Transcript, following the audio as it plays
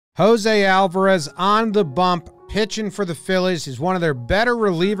José Álvarez on the bump, pitching for the Phillies. He's one of their better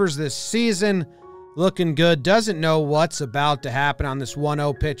relievers this season. Looking good. Doesn't know what's about to happen on this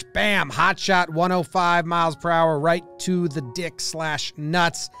 1-0 pitch. Bam! Hot shot, 105 miles per hour, right to the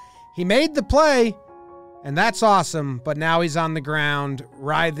dick/nuts. He made the play, and that's awesome, but now he's on the ground,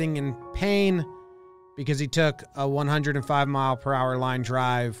 writhing in pain because he took a 105 mile per hour line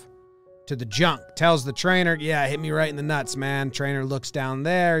drive to the junk. Tells the trainer, yeah, hit me right in the nuts, man. Trainer looks down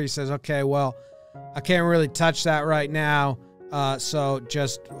there. He says, okay, well, I can't really touch that right now. So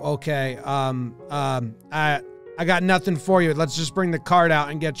just, okay. I got nothing for you. Let's just bring the cart out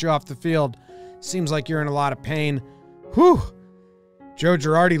and get you off the field. Seems like you're in a lot of pain. Whew. Joe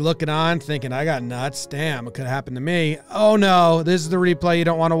Girardi looking on, thinking, I got nuts. Damn, it could happen to me. Oh no, this is the replay you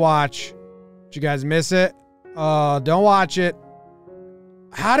don't want to watch. Did you guys miss it? Don't watch it.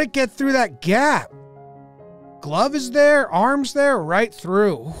 How'd it get through that gap? Glove is there, arms there, right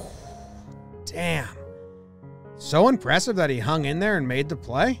through. Damn. So impressive that he hung in there and made the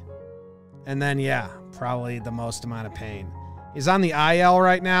play. And then, yeah, probably the most amount of pain. He's on the IL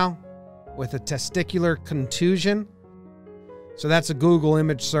right now with a testicular contusion. So that's a Google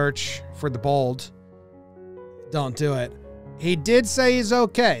image search for the bold. Don't do it. He did say he's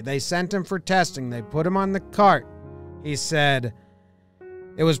okay. They sent him for testing. They put him on the cart. He said,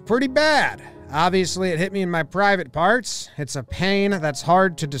 it was pretty bad. Obviously, it hit me in my private parts. It's a pain that's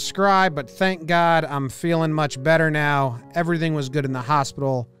hard to describe, but thank God I'm feeling much better now. Everything was good in the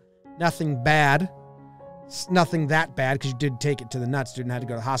hospital. Nothing bad. Nothing that bad because you did take it to the nuts, dude, and had to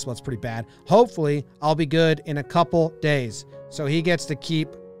go to the hospital. It's pretty bad. Hopefully, I'll be good in a couple days. So he gets to keep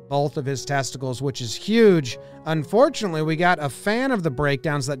both of his testicles, which is huge. Unfortunately, we got a fan of the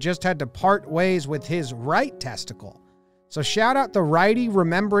breakdowns that just had to part ways with his right testicle. So shout out the Righty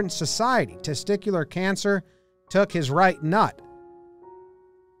Remembrance Society. Testicular cancer took his right nut.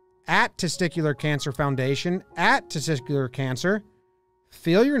 At Testicular Cancer Foundation, at Testicular Cancer,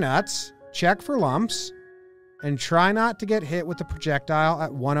 feel your nuts, check for lumps, and try not to get hit with a projectile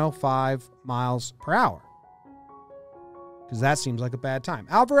at 105 miles per hour. Because that seems like a bad time.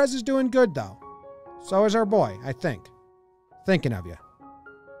 Alvarez is doing good, though. So is our boy, I think. Thinking of you.